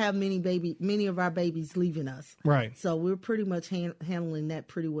don't have many of our babies leaving us. Right. So we're pretty much handling that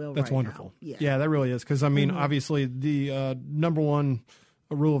pretty well. That's right wonderful. now. Yeah, that really is. Because I mean, obviously, the number one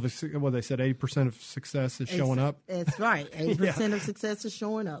rule of what they said, 80% of success is showing up. That's right. 80% of success is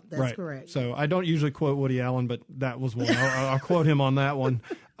showing up. That's right. correct. So I don't usually quote Woody Allen, but that was one. I'll quote him on that one.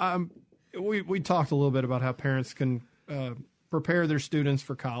 We talked a little bit about how parents can prepare their students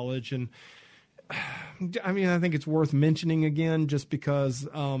for college, and I mean, I think it's worth mentioning again, just because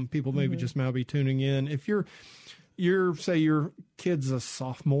people maybe just now be tuning in. If you're say your kid's a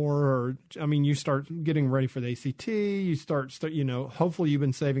sophomore, or I mean, you start getting ready for the ACT, you start hopefully you've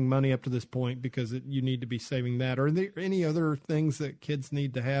been saving money up to this point because you need to be saving that. Are there any other things that kids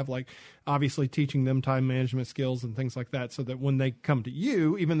need to have, like obviously teaching them time management skills and things like that, so that when they come to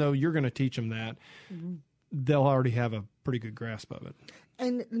you, even though you're going to teach them that, they'll already have a pretty good grasp of it.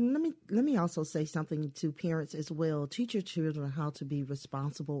 And let me also say something to parents as well. Teach your children how to be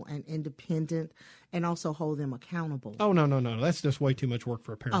responsible and independent, and also hold them accountable. Oh, no. That's just way too much work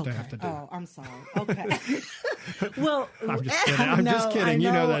for a parent to have to do. Oh, I'm sorry. Okay. Well, I'm just kidding. I'm just kidding.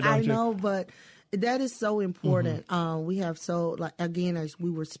 You know that, don't you? I know, but that is so important. We have again, as we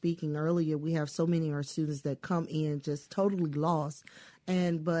were speaking earlier, we have so many of our students that come in just totally lost.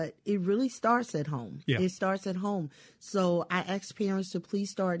 But it really starts at home. Yeah. It starts at home. So I ask parents to please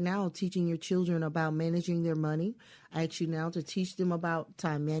start now teaching your children about managing their money. I ask you now to teach them about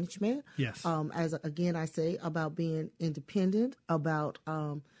time management. Yes. I say about being independent, about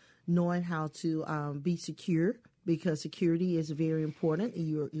knowing how to be secure, because security is very important.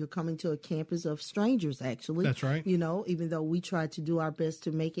 You're coming to a campus of strangers, actually. That's right. You know, even though we try to do our best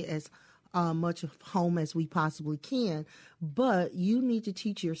to make it as much of home as we possibly can, but you need to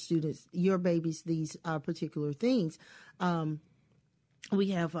teach your students, your babies, these particular things. We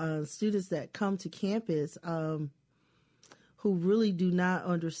have students that come to campus who really do not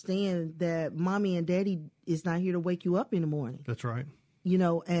understand that mommy and daddy is not here to wake you up in the morning. That's right. You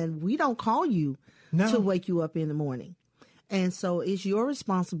know, and we don't call you to wake you up in the morning. And so it's your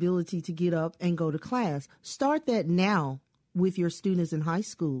responsibility to get up and go to class. Start that now with your students in high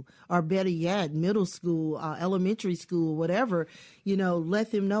school, or better yet, middle school, elementary school, whatever. You know,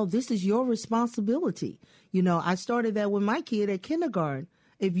 let them know this is your responsibility. You know, I started that with my kid at kindergarten.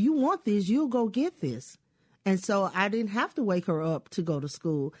 If you want this, you'll go get this. And so I didn't have to wake her up to go to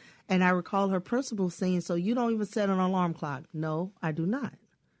school. And I recall her principal saying, so you don't even set an alarm clock? No, I do not.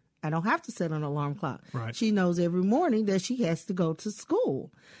 I don't have to set an alarm clock. Right. She knows every morning that she has to go to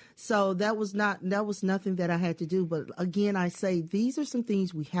school. So that was nothing that I had to do. But again, I say these are some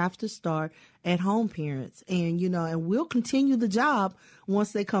things we have to start at home, parents. And, you know, and we'll continue the job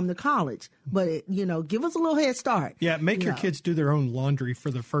once they come to college. But, you know, give us a little head start. Yeah, make your kids do their own laundry for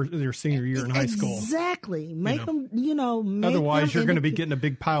their senior year in high school. Exactly. Make them, otherwise, you're going to be getting a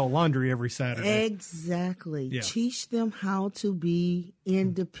big pile of laundry every Saturday. Exactly. Yeah. Teach them how to be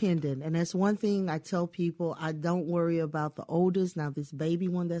independent. And that's one thing I tell people. I don't worry about the oldest. Now, this baby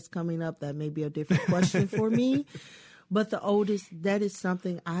one that's coming up, that may be a different question for me. But the oldest, that is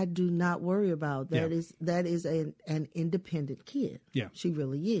something I do not worry about. That is an independent kid. Yeah. She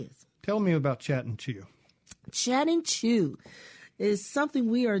really is. Tell me about Chat and Chew. Chat and Chew is something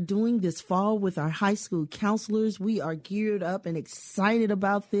we are doing this fall with our high school counselors. We are geared up and excited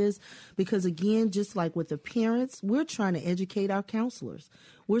about this because, again, just like with the parents, we're trying to educate our counselors.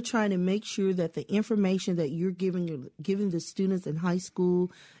 We're trying to make sure that the information that you're giving the students in high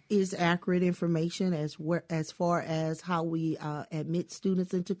school is accurate information as far as how we admit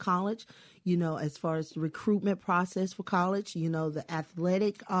students into college, as far as the recruitment process for college, the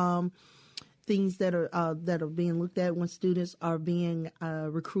athletic things that are being looked at when students are being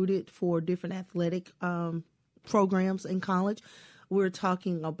recruited for different athletic programs in college. We're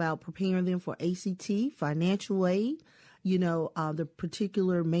talking about preparing them for ACT, financial aid, the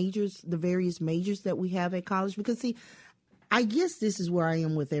particular majors, the various majors that we have at college. Because, see, I guess this is where I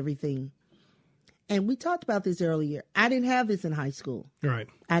am with everything. And we talked about this earlier. I didn't have this in high school. Right.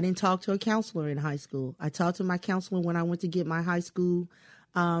 I didn't talk to a counselor in high school. I talked to my counselor when I went to get my high school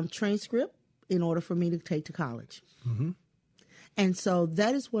transcript in order for me to take to college. Mm-hmm. And so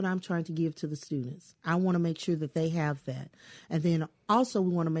that is what I'm trying to give to the students. I want to make sure that they have that. And then also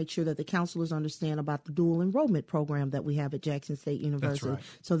we want to make sure that the counselors understand about the dual enrollment program that we have at Jackson State University. That's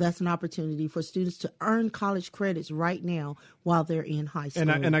right. So that's an opportunity for students to earn college credits right now while they're in high school.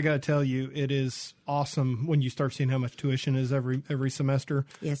 And I got to tell you, it is awesome when you start seeing how much tuition is every semester.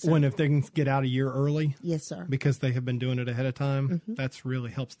 Yes, sir. When if they can get out a year early. Yes, sir. Because they have been doing it ahead of time. Mm-hmm. That's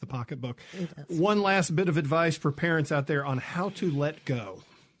really helps the pocketbook. It does. One last bit of advice for parents out there on how to let go,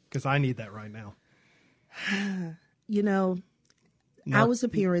 because I need that right now. I was a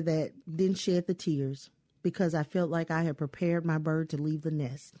parent that didn't shed the tears because I felt like I had prepared my bird to leave the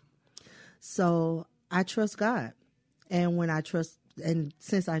nest. So I trust God. And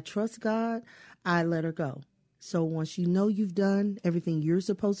since I trust God, I let her go. So once you've done everything you're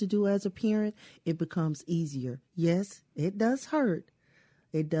supposed to do as a parent, it becomes easier. Yes, it does hurt.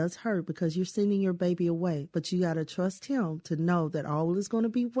 It does hurt because you're sending your baby away, but you got to trust him to know that all is going to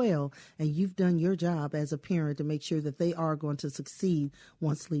be well, and you've done your job as a parent to make sure that they are going to succeed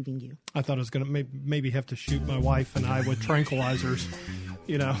once leaving you. I thought I was going to maybe have to shoot my wife and I with tranquilizers,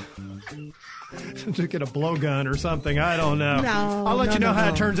 to get a blowgun or something. I don't know. No, I'll let you know how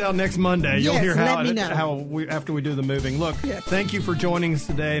it turns out next Monday. You'll Yes, hear after we do the moving. Look, Yes. Thank you for joining us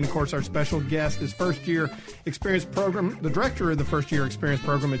today. And, of course, our special guest is first-year experience program, the director of the first-year experience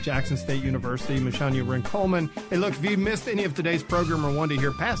program at Jackson State University, Mashanya Wren Coleman. Hey, look, if you missed any of today's program or want to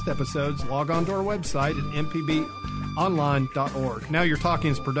hear past episodes, log on to our website at mpbonline.org. Now You're Talking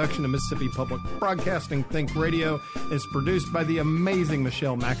is production of Mississippi Public Broadcasting Think Radio. It's produced by the amazing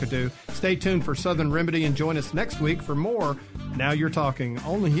Michelle McAdoo. Stay tuned for Southern Remedy and join us next week for more Now You're Talking,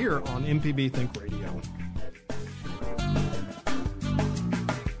 only here on MPB Think Radio.